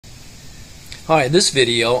Hi, in this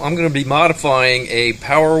video I'm going to be modifying a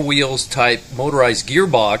Power Wheels type motorized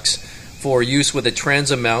gearbox for use with a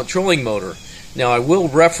transom mount trolling motor. Now I will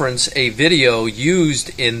reference a video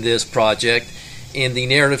used in this project in the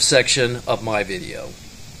narrative section of my video.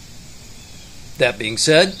 That being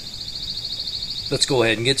said, let's go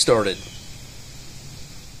ahead and get started.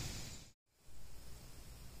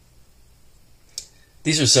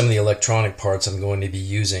 These are some of the electronic parts I'm going to be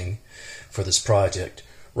using for this project.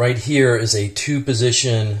 Right here is a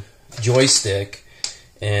 2-position joystick,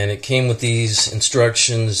 and it came with these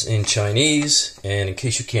instructions in Chinese, and in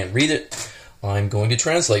case you can't read it, I'm going to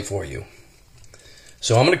translate for you.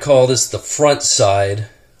 So I'm going to call this the front side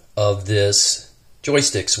of this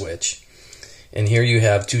joystick switch. And here you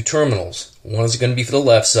have 2 terminals. One is going to be for the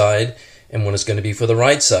left side, and one is going to be for the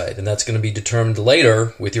right side, and that's going to be determined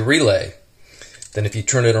later with your relay. Then if you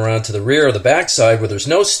turn it around to the rear or the back side where there's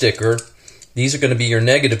no sticker, these are going to be your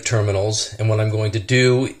negative terminals, and what I'm going to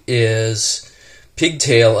do is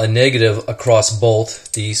pigtail a negative across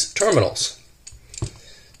both these terminals.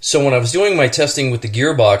 So when I was doing my testing with the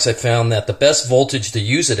gearbox, I found that the best voltage to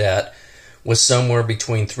use it at was somewhere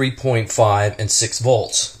between 3.5 and 6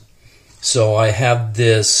 volts. So I have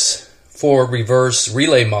this forward reverse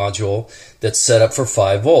relay module that's set up for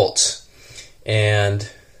 5 volts.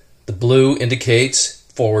 And the blue indicates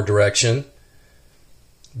forward direction,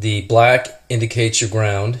 the black indicates your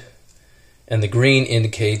ground, and the green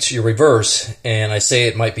indicates your reverse. And I say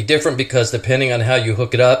it might be different because depending on how you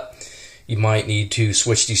hook it up, you might need to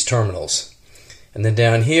switch these terminals. And then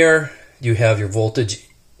down here you have your voltage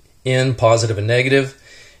in, positive and negative,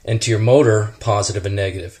 and to your motor, positive and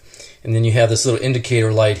negative. And then you have this little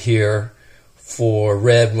indicator light here for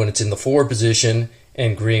red when it's in the forward position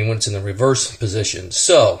and green when it's in the reverse position.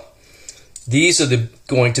 So these are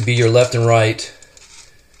going to be your left and right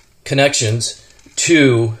connections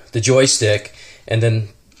to the joystick, and then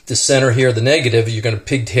the center here, the negative, you're going to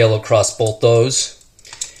pigtail across both those,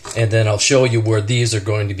 and then I'll show you where these are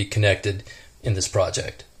going to be connected in this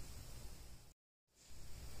project.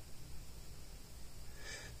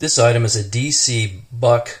 This item is a DC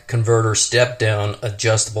buck converter step-down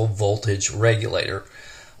adjustable voltage regulator.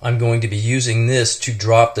 I'm going to be using this to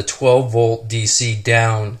drop the 12-volt DC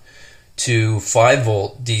down to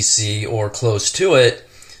 5-volt DC or close to it,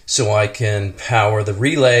 so I can power the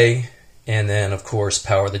relay and then of course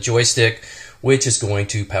power the joystick, which is going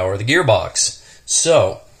to power the gearbox.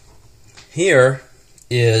 So here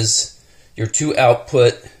is your 2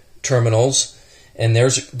 output terminals, and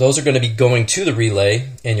those are going to be going to the relay,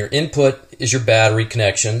 and your input is your battery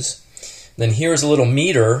connections. Then here's a little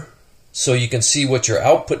meter so you can see what your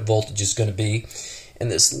output voltage is going to be,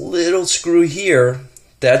 and this little screw here,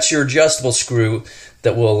 that's your adjustable screw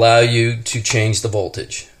that will allow you to change the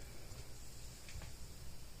voltage.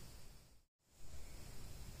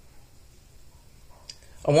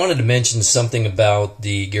 I wanted to mention something about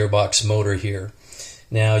the gearbox motor here.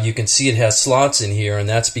 Now you can see it has slots in here, and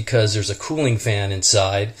that's because there's a cooling fan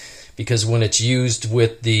inside, because when it's used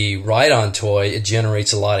with the ride-on toy it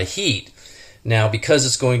generates a lot of heat. Now because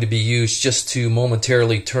it's going to be used just to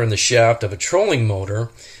momentarily turn the shaft of a trolling motor,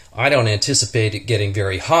 I don't anticipate it getting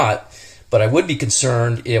very hot, but I would be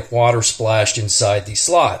concerned if water splashed inside these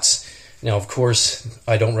slots. Now of course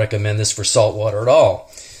I don't recommend this for salt water at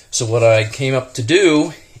all. So what I came up to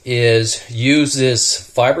do is use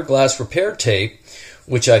this fiberglass repair tape,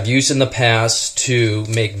 which I've used in the past to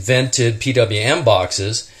make vented PWM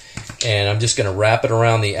boxes, and I'm just going to wrap it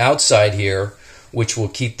around the outside here, which will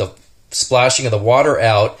keep the splashing of the water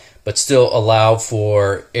out but still allow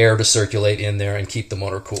for air to circulate in there and keep the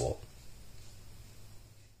motor cool.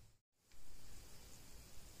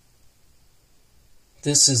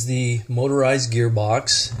 This is the motorized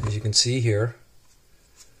gearbox, as you can see here.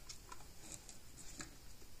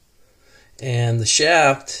 And the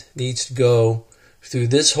shaft needs to go through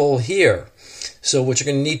this hole here. So what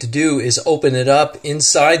you're going to need to do is open it up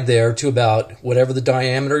inside there to about whatever the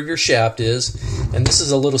diameter of your shaft is. And this is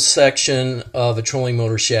a little section of a trolling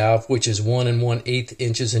motor shaft, which is 1 1/8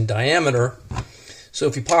 inches in diameter. So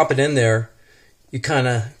if you pop it in there, you kind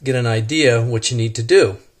of get an idea what you need to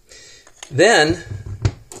do. Then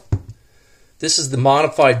this is the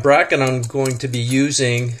modified bracket I'm going to be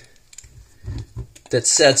using that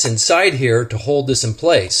sets inside here to hold this in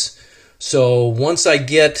place. So once I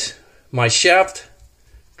get my shaft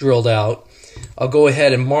drilled out, I'll go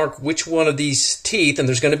ahead and mark which one of these teeth, and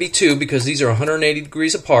there's going to be 2 because these are 180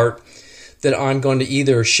 degrees apart, that I'm going to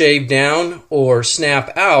either shave down or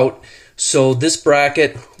snap out, so this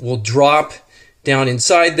bracket will drop down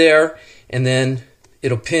inside there, and then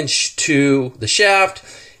it'll pinch to the shaft,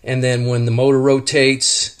 and then when the motor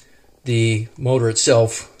rotates, the motor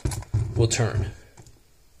itself will turn.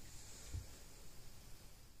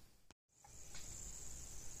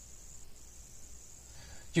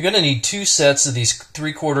 You're going to need 2 sets of these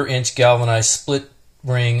 3/4 inch galvanized split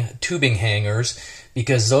ring tubing hangers,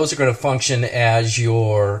 because those are going to function as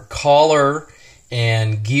your collar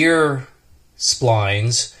and gear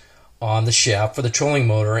splines on the shaft for the trolling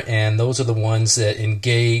motor, and those are the ones that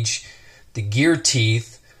engage the gear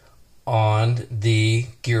teeth on the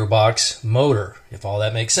gearbox motor, if all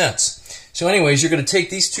that makes sense. So anyways, you're going to take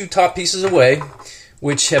these 2 top pieces away,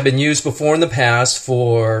 which have been used before in the past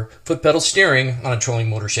for foot pedal steering on a trolling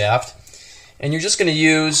motor shaft, and you're just going to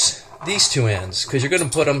use these 2 ends, because you're going to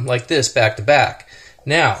put them like this back to back.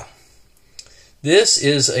 Now, this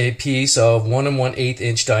is a piece of 1 1/8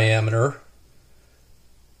 inch diameter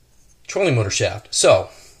trolling motor shaft. So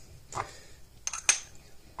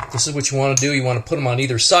this is what you want to do. You want to put them on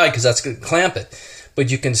either side, because that's going to clamp it. But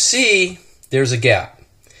you can see there's a gap.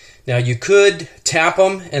 Now you could tap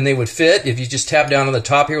them and they would fit. If you just tap down on the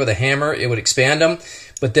top here with a hammer, it would expand them.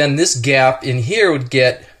 But then this gap in here would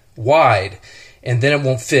get wide, and then it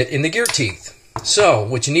won't fit in the gear teeth. So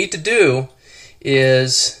what you need to do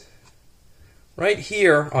is right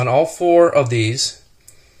here on all 4 of these,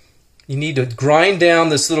 you need to grind down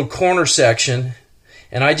this little corner section,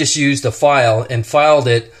 and I just used a file and filed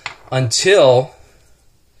it until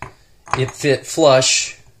it fit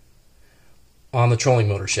flush on the trolling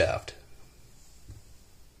motor shaft.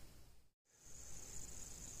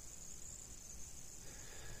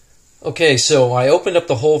 Okay, so I opened up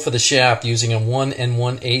the hole for the shaft using a 1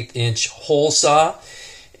 1/8 inch hole saw,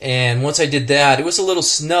 and once I did that, it was a little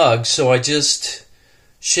snug, so I just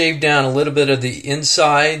shaved down a little bit of the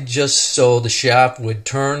inside just so the shaft would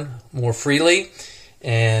turn more freely,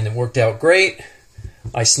 and it worked out great.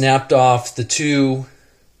 I snapped off the 2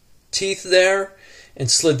 teeth there and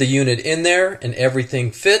slid the unit in there, and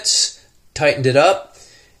everything fits. Tightened it up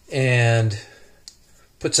and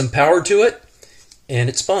put some power to it, and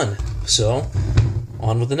it spun. So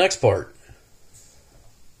on with the next part.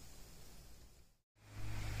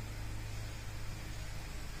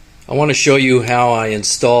 I want to show you how I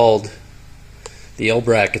installed the L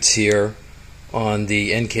brackets here on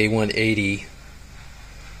the NK180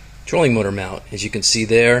 trolling motor mount. As you can see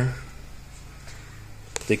there,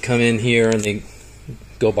 they come in here and they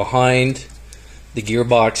go behind the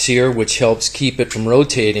gearbox here, which helps keep it from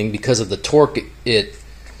rotating because of the torque it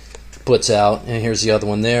puts out. And here's the other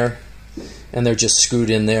one there, and they're just screwed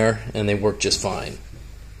in there and they work just fine.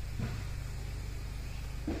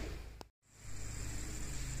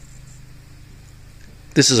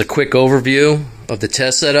 This is a quick overview of the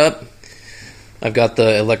test setup. I've got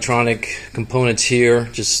the electronic components here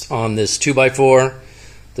just on this 2x4.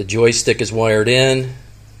 The joystick is wired in,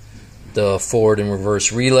 the forward and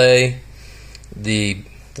reverse relay, the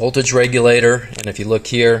voltage regulator, and if you look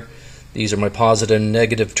here, these are my positive and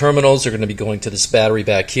negative terminals. They're going to be going to this battery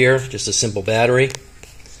back here, just a simple battery.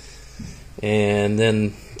 And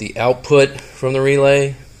then the output from the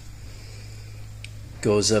relay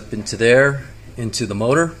goes up into there, into the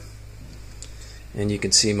motor, and you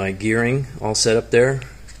can see my gearing all set up there.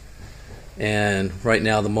 And right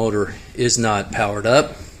now the motor is not powered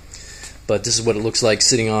up, but this is what it looks like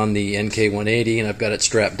sitting on the NK180, and I've got it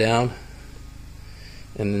strapped down,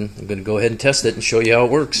 and I'm going to go ahead and test it and show you how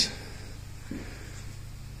it works.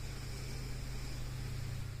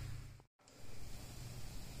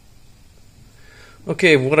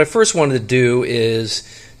 Okay, what I first wanted to do is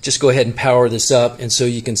just go ahead and power this up, and so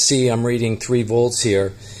you can see I'm reading 3 volts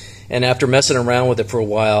here. And after messing around with it for a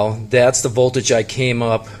while, that's the voltage I came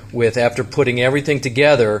up with after putting everything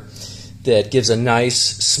together that gives a nice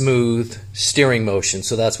smooth steering motion.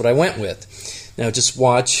 So that's what I went with. Now just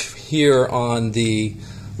watch here on the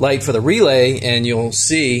light for the relay and you'll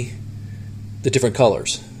see the different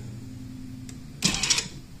colors.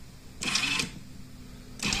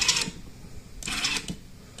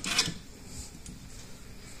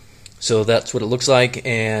 So that's what it looks like,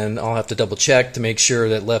 and I'll have to double check to make sure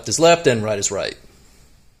that left is left and right is right.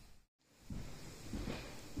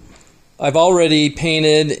 I've already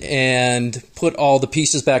painted and put all the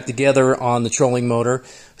pieces back together on the trolling motor,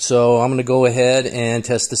 so I'm going to go ahead and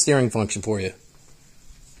test the steering function for you.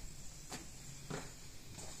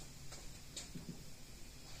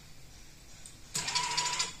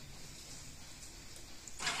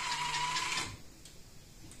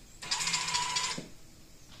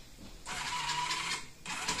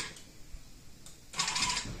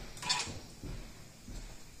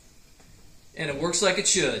 And it works like it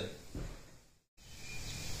should.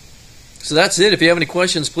 So that's it. If you have any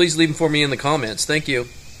questions, please leave them for me in the comments. Thank you.